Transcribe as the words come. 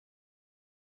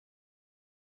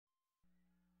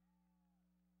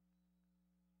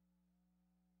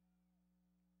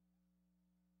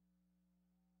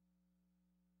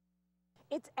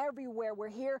It's everywhere. We're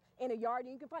here in a yard,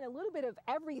 and you can find a little bit of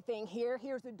everything here.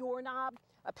 Here's a doorknob,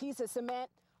 a piece of cement,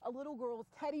 a little girl's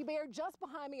teddy bear. Just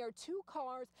behind me are two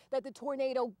cars that the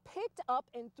tornado picked up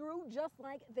and threw just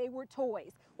like they were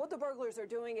toys. What the burglars are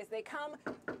doing is they come,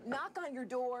 knock on your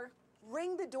door,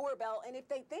 ring the doorbell, and if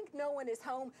they think no one is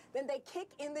home, then they kick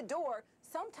in the door,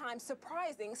 sometimes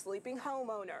surprising sleeping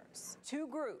homeowners. Two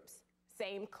groups,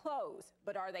 same clothes,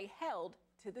 but are they held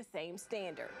to the same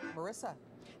standard? Marissa.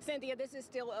 Cynthia, this is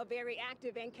still a very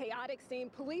active and chaotic scene.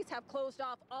 Police have closed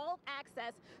off all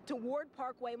access to Ward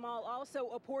Parkway Mall. Also,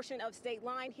 a portion of State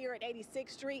Line here at 86th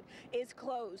Street is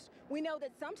closed. We know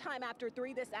that sometime after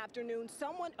 3 this afternoon,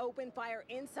 someone opened fire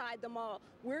inside the mall.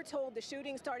 We're told the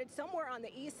shooting started somewhere on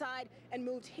the east side and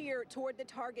moved here toward the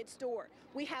Target store.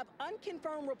 We have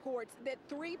unconfirmed reports that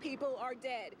 3 people are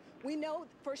dead. We know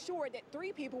for sure that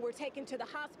 3 people were taken to the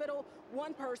hospital.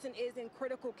 1 person is in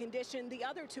critical condition. The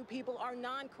other 2 people are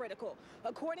non-critical.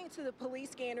 According to the police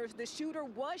scanners, the shooter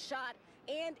was shot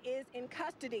and is in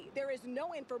custody. There is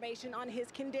no information on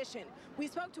his condition. We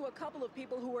spoke to a couple of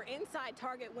people who were inside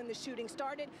Target when the shooting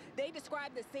started. They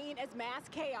described the scene as mass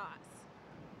chaos.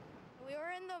 We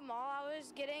were in the mall. I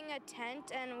was getting a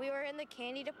tent, and we were in the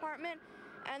candy department.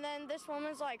 And then this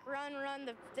woman's like, run, run,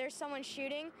 there's someone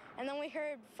shooting. And then we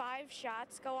heard 5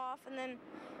 shots go off, and then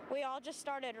we all just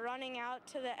started running out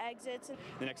to the exits.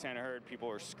 The next thing I heard, people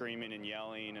were screaming and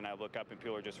yelling, and I look up and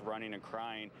people are just running and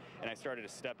crying. And I started to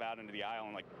step out into the aisle,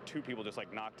 and like 2 people just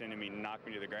like knocked into me, knocked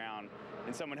me to the ground.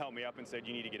 And someone helped me up and said,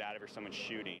 you need to get out of here, someone's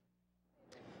shooting.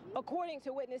 According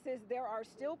to witnesses, there are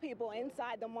still people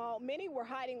inside the mall. Many were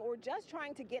hiding or just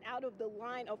trying to get out of the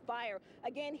line of fire.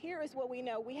 Again, here is what we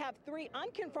know. We have 3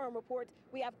 unconfirmed reports.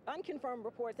 We have unconfirmed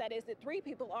reports, that is, that 3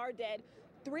 people are dead.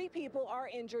 3 people are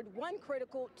injured, 1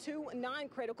 critical, 2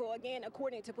 non-critical. Again,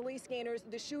 according to police scanners,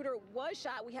 the shooter was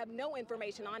shot. We have no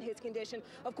information on his condition.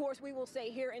 Of course, we will stay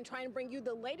here and try and bring you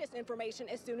the latest information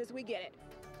as soon as we get it.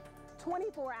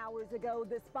 24 hours ago,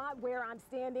 the spot where I'm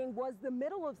standing was the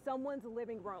middle of someone's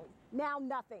living room. Now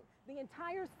nothing. The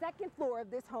entire 2nd floor of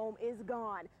this home is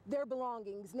gone. Their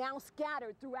belongings now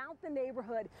scattered throughout the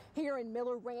neighborhood here in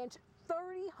Miller Ranch.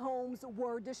 30 homes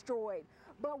were destroyed.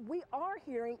 But we are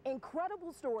hearing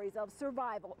incredible stories of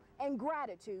survival and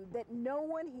gratitude that no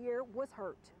one here was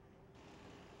hurt.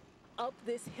 Up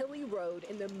this hilly road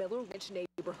in the Miller Ranch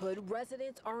neighborhood,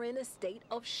 residents are in a state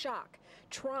of shock,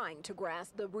 trying to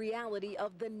grasp the reality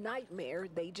of the nightmare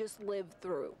they just lived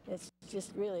through. It's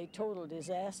just really a total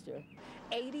disaster.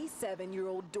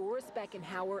 87-year-old Doris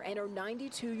Beckenhauer and her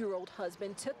 92-year-old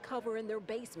husband took cover in their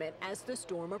basement as the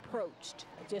storm approached.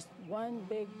 Just one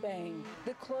big bang.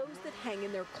 The clothes that hang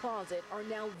in their closet are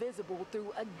now visible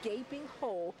through a gaping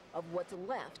hole of what's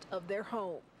left of their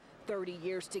home. 30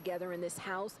 years together in this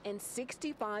house and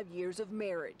 65 years of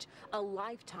marriage, a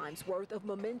lifetime's worth of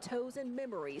mementos and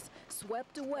memories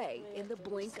swept away in the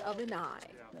blink of an eye.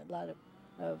 A lot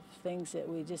of things that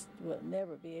we just will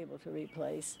never be able to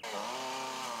replace.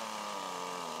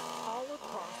 All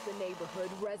across the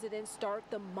neighborhood, residents start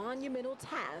the monumental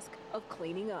task of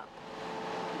cleaning up.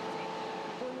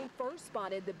 When we first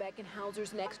spotted the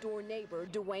Beckenhausers' next-door neighbor,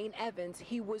 Dwayne Evans,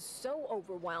 he was so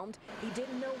overwhelmed he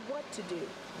didn't know what to do.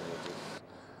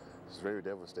 It's very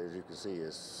devastating. As you can see,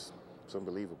 it's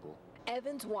unbelievable.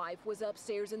 Evans' wife was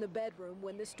upstairs in the bedroom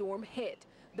when the storm hit.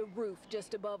 The roof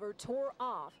just above her tore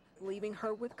off, leaving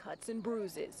her with cuts and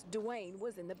bruises. Dwayne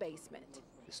was in the basement.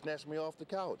 It snatched me off the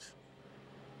couch.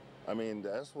 I mean,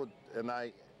 that's what, and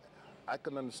I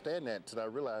couldn't understand that until I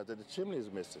realized that the chimney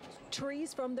is missing.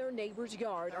 Trees from their neighbor's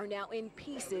yard are now in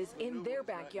pieces in their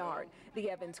backyard.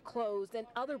 The Evans' clothes and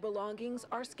other belongings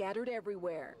are scattered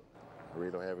everywhere. I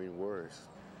really don't have any words.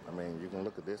 I mean, you can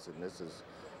look at this, and this is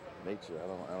nature.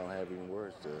 I don't have any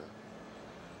words to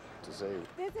say.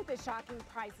 Visit the Shocking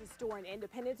Prices store in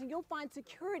Independence, and you'll find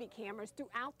security cameras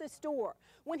throughout the store.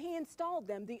 When he installed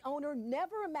them, the owner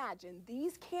never imagined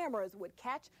these cameras would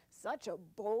catch such a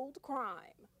bold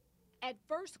crime. At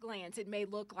first glance, it may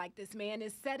look like this man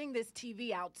is setting this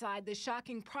TV outside the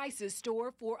Shocking Prices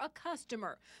store for a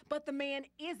customer, but the man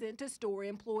isn't a store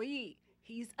employee.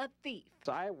 He's a thief.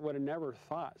 I would have never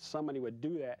thought somebody would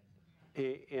do that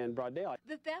in broad daylight.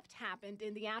 The theft happened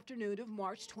in the afternoon of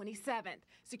March 27th.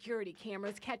 Security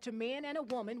cameras catch a man and a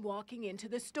woman walking into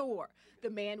the store. The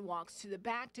man walks to the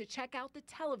back to check out the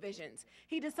televisions.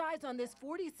 He decides on this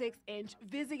 46-inch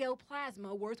Vizio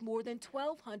plasma worth more than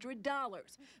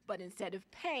 $1,200. But instead of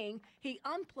paying, he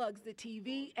unplugs the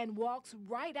TV and walks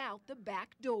right out the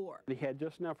back door. He had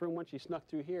just enough room once he snuck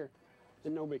through here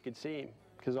that nobody could see him,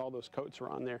 because all those coats were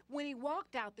on there. When he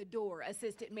walked out the door,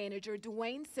 assistant manager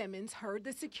Dwayne Simmons heard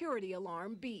the security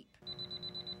alarm beep.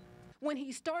 When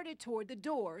he started toward the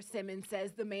door, Simmons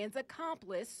says the man's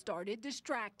accomplice started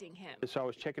distracting him. So I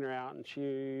was checking her out, and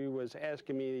she was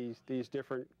asking me these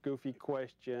different goofy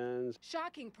questions.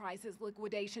 Shocking Prices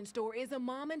liquidation store is a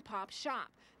mom-and-pop shop.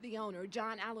 The owner,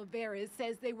 John Oliveras,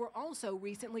 says they were also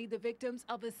recently the victims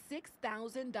of a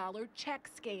 $6,000 check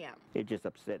scam. It's just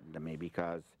upsetting to me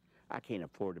because I can't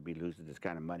afford to be losing this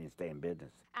kind of money and stay in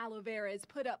business. Oliveras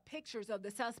put up pictures of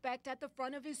the suspect at the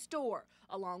front of his store,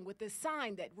 along with a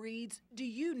sign that reads, "Do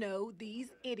you know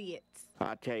these idiots?"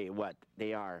 I'll tell you what,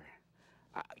 they are.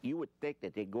 You would think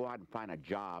that they'd go out and find a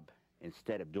job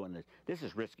instead of doing this. This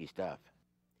is risky stuff.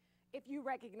 If you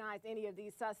recognize any of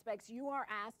these suspects, you are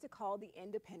asked to call the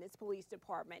Independence Police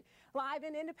Department. Live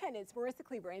in Independence, Marissa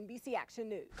Cleaver, NBC Action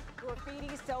News.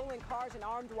 Graffiti, stolen cars, and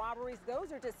armed robberies,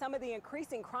 those are just some of the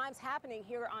increasing crimes happening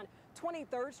here on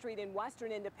 23rd Street in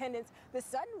Western Independence. The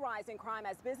sudden rise in crime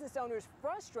has business owners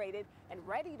frustrated and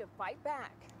ready to fight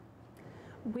back.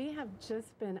 We have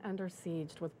just been under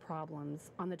siege with problems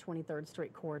on the 23rd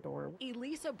Street corridor.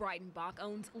 Elisa Breitenbach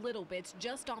owns Little Bits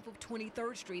just off of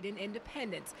 23rd Street in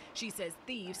Independence. She says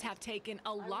thieves have taken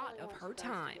a lot of her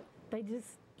time. They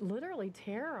just literally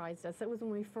terrorized us. It was when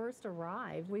we first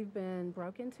arrived. We've been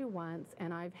broken into once,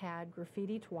 and I've had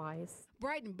graffiti twice.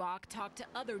 Breitenbach talked to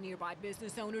other nearby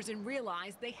business owners and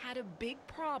realized they had a big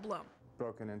problem.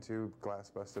 Broken into,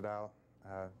 glass busted out.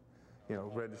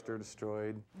 Register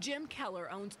destroyed. Jim Keller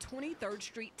owns 23rd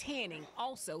Street Tanning,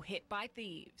 also hit by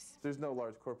thieves. There's no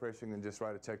large corporation that can just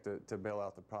write a check to bail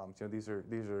out the problems. These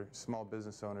are small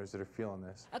business owners that are feeling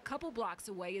this. A couple blocks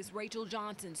away is Rachel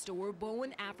Johnson's store,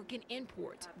 Bowen African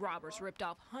Imports. Robbers ripped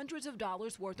off hundreds of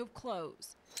dollars worth of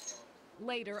clothes.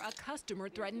 Later, a customer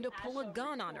threatened to pull a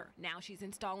gun on her. Now she's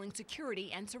installing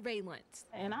security and surveillance.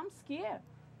 And I'm scared.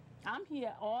 I'm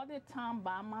here all the time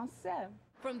by myself.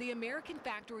 From the American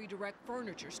Factory Direct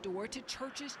Furniture store to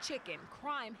Church's Chicken,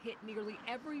 crime hit nearly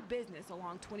every business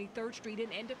along 23rd Street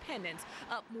in Independence,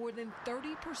 up more than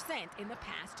 30% in the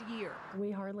past year. We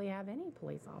hardly have any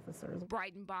police officers.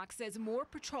 Breitenbach says more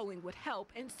patrolling would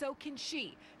help, and so can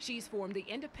she. She's formed the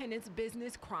Independence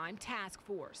Business Crime Task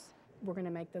Force. We're going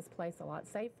to make this place a lot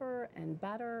safer and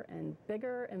better and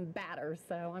bigger and badder,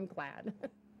 so I'm glad.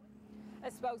 A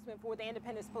spokesman for the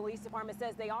Independence Police Department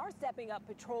says they are stepping up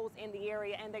patrols in the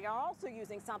area, and they are also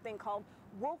using something called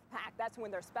Wolf Pack. That's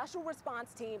when their special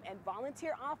response team and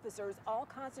volunteer officers all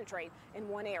concentrate in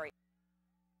one area.